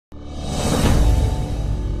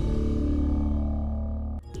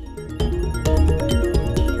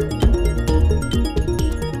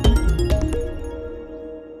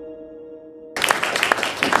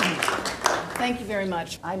very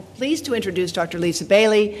much. I'm pleased to introduce Dr. Lisa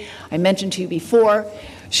Bailey. I mentioned to you before,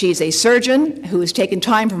 she's a surgeon who has taken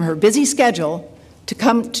time from her busy schedule to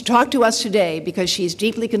come to talk to us today because she's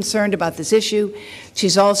deeply concerned about this issue.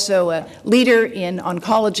 She's also a leader in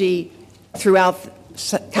oncology throughout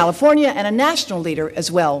California and a national leader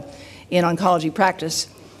as well in oncology practice.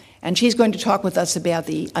 And she's going to talk with us about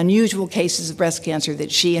the unusual cases of breast cancer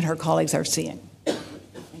that she and her colleagues are seeing. Thank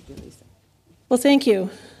you, Lisa. Well, thank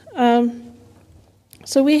you.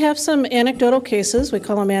 So we have some anecdotal cases. We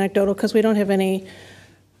call them anecdotal because we don't have any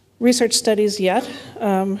research studies yet.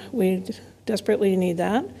 We desperately need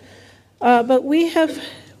that. But we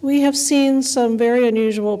have seen some very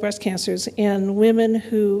unusual breast cancers in women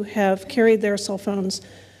who have carried their cell phones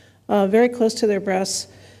very close to their breasts,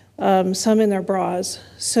 some in their bras.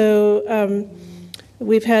 So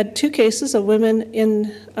we've had 2 cases of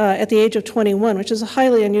women at the age of 21, which is a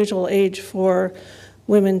highly unusual age for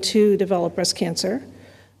women to develop breast cancer.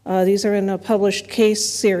 These are in a published case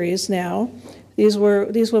series now. These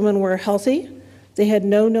women were healthy. They had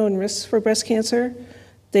no known risks for breast cancer.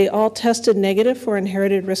 They all tested negative for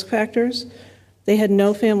inherited risk factors. They had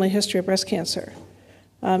no family history of breast cancer.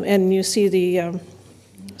 And you see the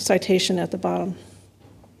citation at the bottom.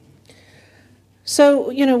 So,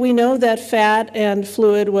 we know that fat and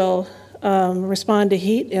fluid will respond to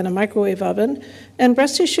heat in a microwave oven, and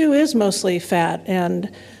breast tissue is mostly fat,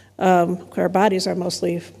 and our bodies are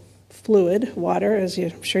mostly fluid, water, as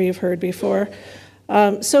I'm sure you've heard before.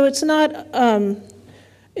 So it's not,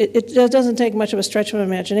 it doesn't take much of a stretch of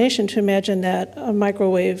imagination to imagine that a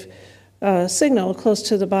microwave signal close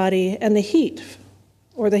to the body and the heat,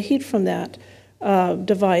 or the heat from that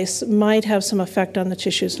device, might have some effect on the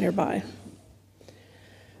tissues nearby.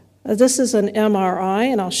 This is an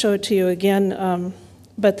MRI, and I'll show it to you again,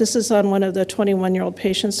 but this is on one of the 21-year-old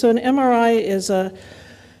patients. So an MRI is a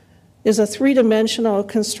 3-dimensional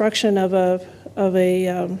construction of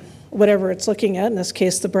a whatever it's looking at, in this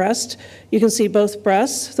case the breast. You can see both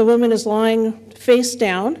breasts. The woman is lying face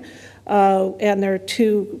down, and there are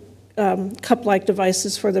 2 cup-like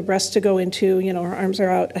devices for the breast to go into. Her arms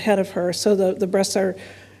are out ahead of her, so the breasts are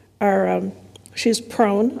she's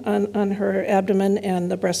prone on her abdomen, and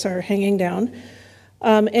the breasts are hanging down.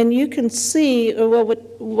 And you can see,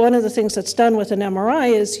 one of the things that's done with an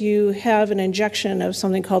MRI is you have an injection of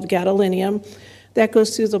something called gadolinium that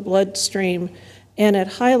goes through the bloodstream, and it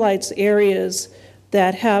highlights areas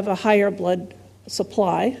that have a higher blood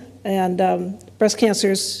supply, and breast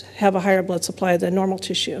cancers have a higher blood supply than normal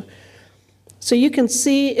tissue. So you can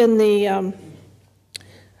see in the,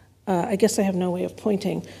 I guess I have no way of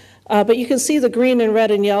pointing, but you can see the green and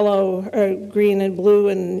red and yellow, or green and blue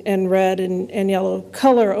and red and yellow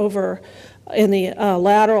color over in the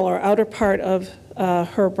lateral or outer part of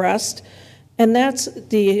her breast. And that's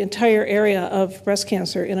the entire area of breast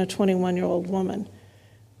cancer in a 21-year-old woman.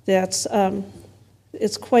 That's,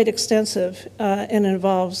 it's quite extensive and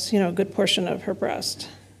involves, a good portion of her breast.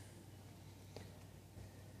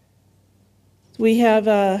 We had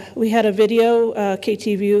a video,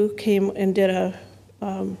 KTVU came and did a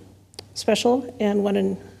special and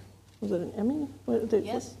won was it an Emmy?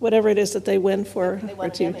 Yes. Whatever it is that they win for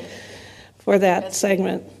that Best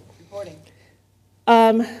segment. Reporting.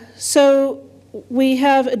 So we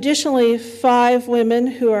have additionally 5 women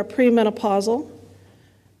who are premenopausal,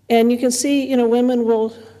 and you can see, women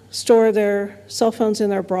will store their cell phones in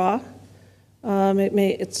their bra.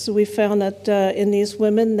 We found that in these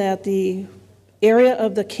women that the area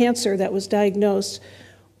of the cancer that was diagnosed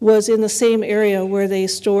was in the same area where they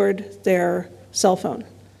stored their cell phone.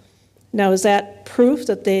 Now, is that proof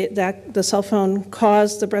that the cell phone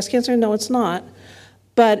caused the breast cancer? No, it's not.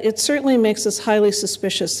 But it certainly makes us highly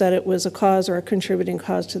suspicious that it was a cause or a contributing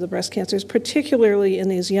cause to the breast cancers, particularly in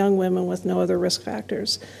these young women with no other risk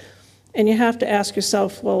factors. And you have to ask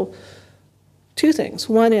yourself, well, 2 things.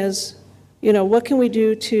 One is, what can we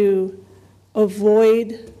do to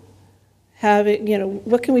avoid having,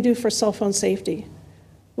 what can we do for cell phone safety?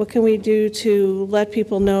 What can we do to let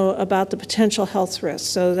people know about the potential health risks?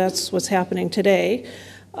 So that's what's happening today.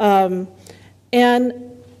 And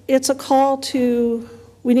it's a call to,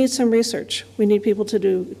 we need some research. We need people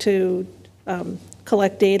to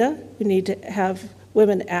collect data. We need to have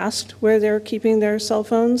women asked where they're keeping their cell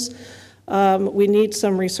phones. We need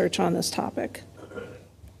some research on this topic.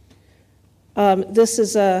 This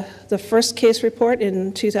is the first case report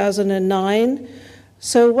in 2009.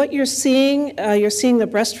 So what you're seeing the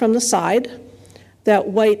breast from the side. That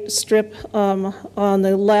white strip on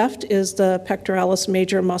the left is the pectoralis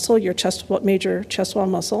major muscle, your major chest wall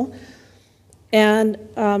muscle. And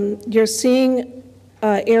you're seeing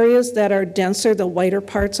areas that are denser, the whiter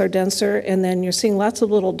parts are denser, and then you're seeing lots of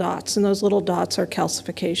little dots, and those little dots are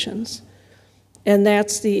calcifications. And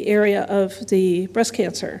that's the area of the breast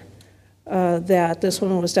cancer that this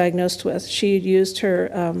woman was diagnosed with. She used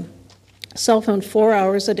her cell phone 4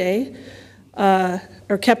 hours a day,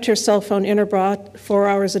 or kept her cell phone in her bra 4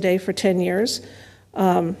 hours a day for 10 years.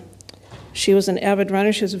 She was an avid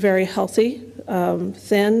runner. She was very healthy,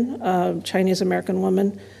 thin, Chinese-American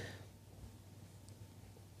woman.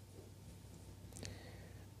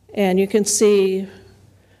 And you can see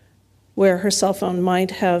where her cell phone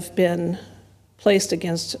might have been placed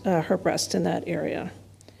against her breast in that area.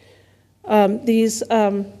 These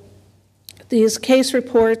case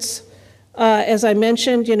reports, as I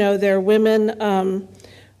mentioned, they're women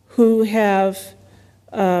who have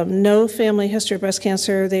no family history of breast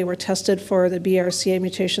cancer. They were tested for the BRCA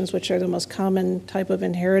mutations, which are the most common type of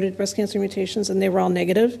inherited breast cancer mutations, and they were all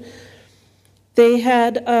negative. They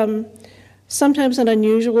had sometimes an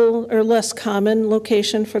unusual or less common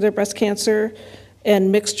location for their breast cancer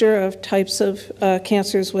and mixture of types of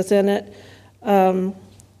cancers within it.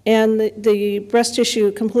 And the breast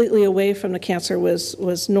tissue completely away from the cancer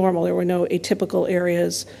was normal. There were no atypical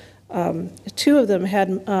areas. 2 of them had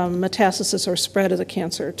metastasis or spread of the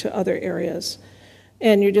cancer to other areas.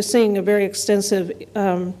 And you're just seeing a very extensive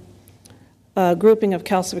grouping of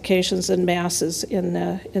calcifications and masses in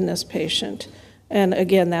this patient. And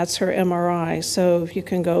again, that's her MRI. So you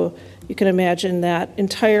can imagine that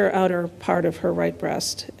entire outer part of her right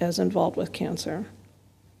breast as involved with cancer.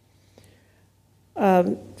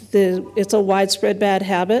 It's a widespread bad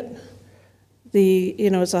habit.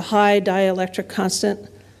 It's a high dielectric constant,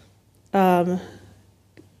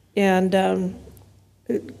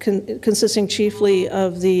 consisting chiefly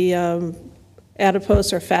of the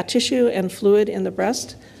adipose or fat tissue and fluid in the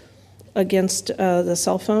breast against the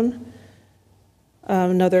cell phone.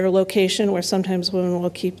 Another location where sometimes women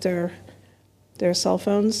will keep their cell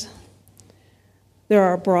phones. There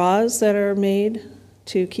are bras that are made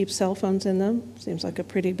to keep cell phones in them. Seems like a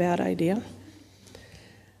pretty bad idea.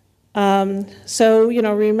 So,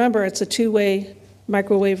 remember, it's a 2-way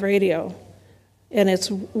microwave radio, and it's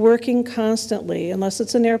working constantly. Unless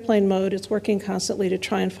it's in airplane mode, it's working constantly to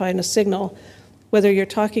try and find a signal, whether you're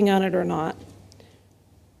talking on it or not.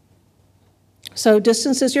 So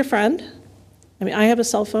distance is your friend. I have a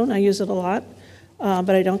cell phone. I use it a lot, but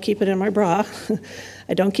I don't keep it in my bra.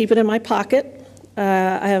 I don't keep it in my pocket.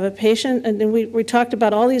 I have a patient, and then we talked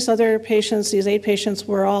about all these other patients. These 8 patients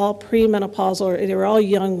were all premenopausal, or they were all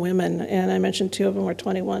young women, and I mentioned 2 of them were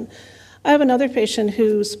 21. I have another patient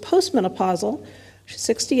who's postmenopausal. She's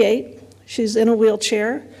 68. She's in a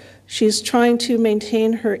wheelchair. She's trying to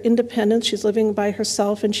maintain her independence. She's living by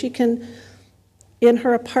herself, and she can, in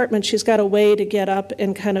her apartment, she's got a way to get up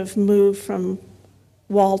and kind of move from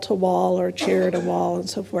wall to wall or chair to wall and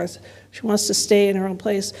so forth. She wants to stay in her own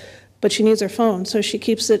place, but she needs her phone, so she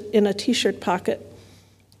keeps it in a t-shirt pocket.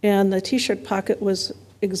 And the t-shirt pocket was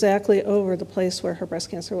exactly over the place where her breast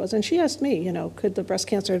cancer was. And she asked me, could the breast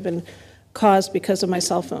cancer have been caused because of my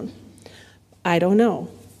cell phone? I don't know,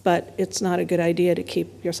 but it's not a good idea to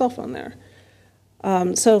keep your cell phone there.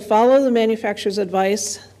 So follow the manufacturer's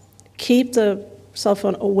advice. Keep the cell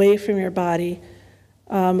phone away from your body.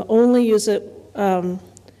 Only use it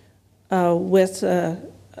with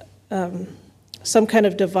some kind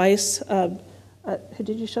of device.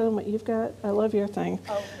 Did you show them what you've got? I love your thing.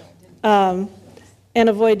 And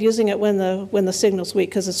avoid using it when the signal's weak,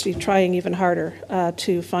 because it's trying even harder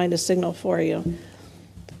to find a signal for you.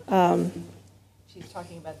 She's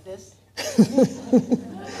talking about this.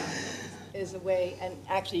 Is a way, and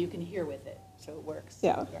actually you can hear with it, so it works.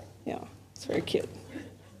 Yeah, yeah, it's very cute.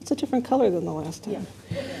 It's a different color than the last time.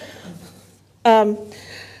 Yeah.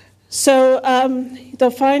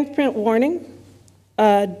 The fine print warning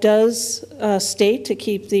does state to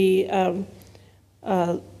keep the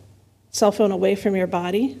cell phone away from your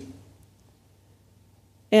body.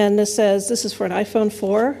 And this says, this is for an iPhone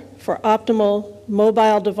 4, for optimal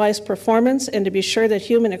mobile device performance and to be sure that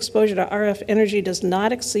human exposure to RF energy does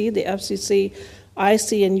not exceed the FCC,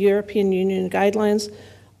 IC, and European Union guidelines.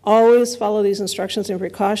 Always follow these instructions and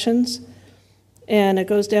precautions. And it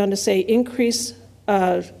goes down to say increase,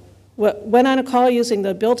 when on a call using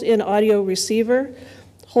the built-in audio receiver,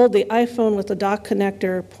 hold the iPhone with the dock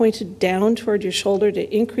connector pointed down toward your shoulder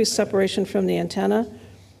to increase separation from the antenna.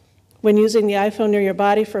 When using the iPhone near your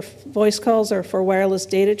body for voice calls or for wireless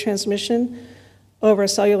data transmission over a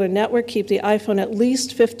cellular network, keep the iPhone at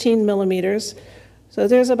least 15 millimeters. So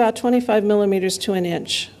there's about 25 millimeters to an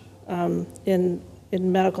inch. In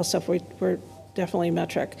medical stuff, we're definitely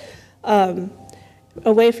metric.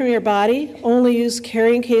 away from your body. Only use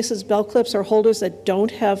carrying cases, belt clips, or holders that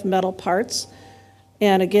don't have metal parts.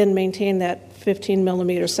 And again, maintain that 15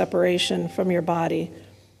 millimeter separation from your body,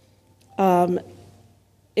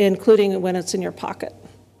 including when it's in your pocket.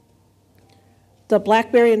 The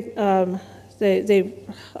BlackBerry,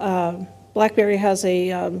 BlackBerry has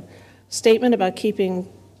a statement about keeping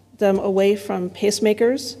them away from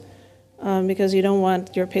pacemakers, because you don't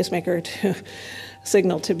want your pacemaker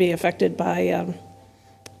signal to be affected by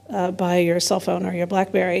your cell phone or your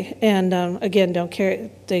BlackBerry. And again, don't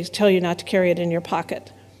carry. They tell you not to carry it in your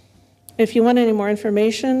pocket. If you want any more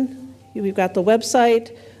information, we've got the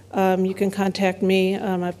website. You can contact me.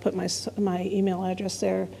 I've put my email address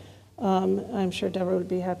there. I'm sure Deborah would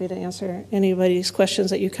be happy to answer anybody's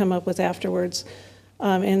questions that you come up with afterwards.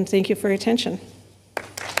 And thank you for your attention.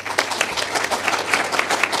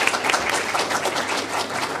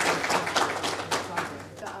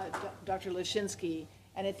 Dr. Lashinsky,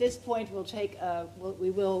 and at this point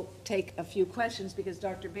we will take a few questions because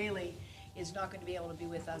Dr. Bailey is not going to be able to be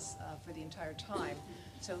with us for the entire time.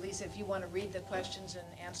 So Lisa, if you want to read the questions and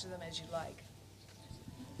answer them as you like.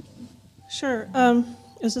 Sure.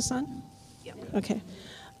 Is this on? Yeah. Okay.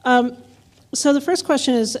 So the first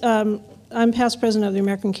question is, I'm past president of the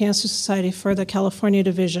American Cancer Society for the California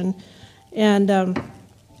division, and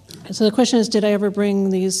so the question is, did I ever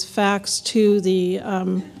bring these facts to the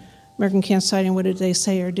American Cancer Society, and what did they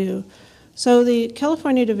say or do? So the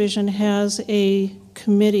California division has a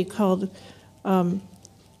committee called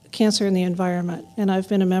Cancer in the Environment, and I've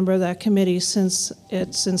been a member of that committee since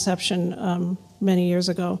its inception many years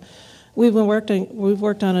ago. We've worked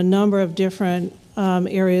on a number of different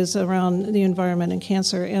areas around the environment and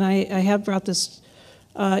cancer, and I have brought this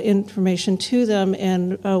information to them,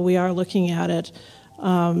 and we are looking at it.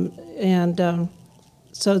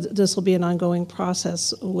 So this will be an ongoing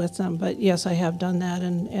process with them. But yes, I have done that,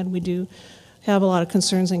 and we do have a lot of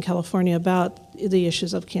concerns in California about the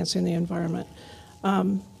issues of cancer in the environment.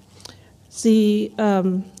 The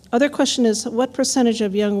other question is, what percentage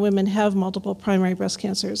of young women have multiple primary breast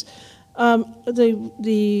cancers?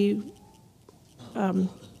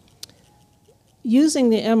 Using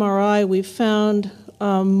the MRI, we've found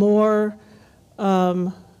more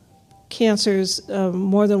cancers,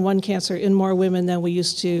 more than one cancer in more women than we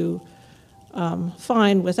used to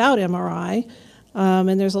find without MRI.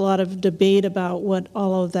 And there's a lot of debate about what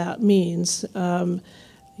all of that means.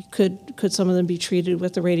 Could some of them be treated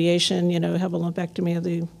with the radiation, have a lumpectomy of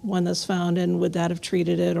the one that's found, and would that have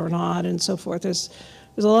treated it or not, and so forth. There's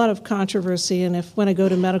a lot of controversy, and when I go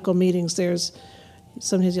to medical meetings,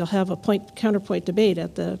 sometimes you'll have a counterpoint debate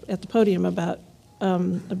at the podium about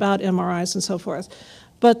MRIs and so forth.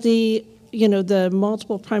 But the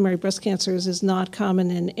multiple primary breast cancers is not common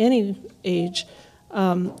in any age.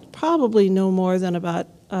 Probably no more than about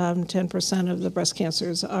 10% of the breast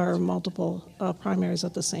cancers are multiple primaries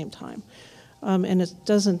at the same time. And it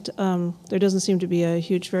doesn't. There doesn't seem to be a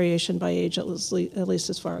huge variation by age, at least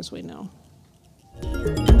as far as we know.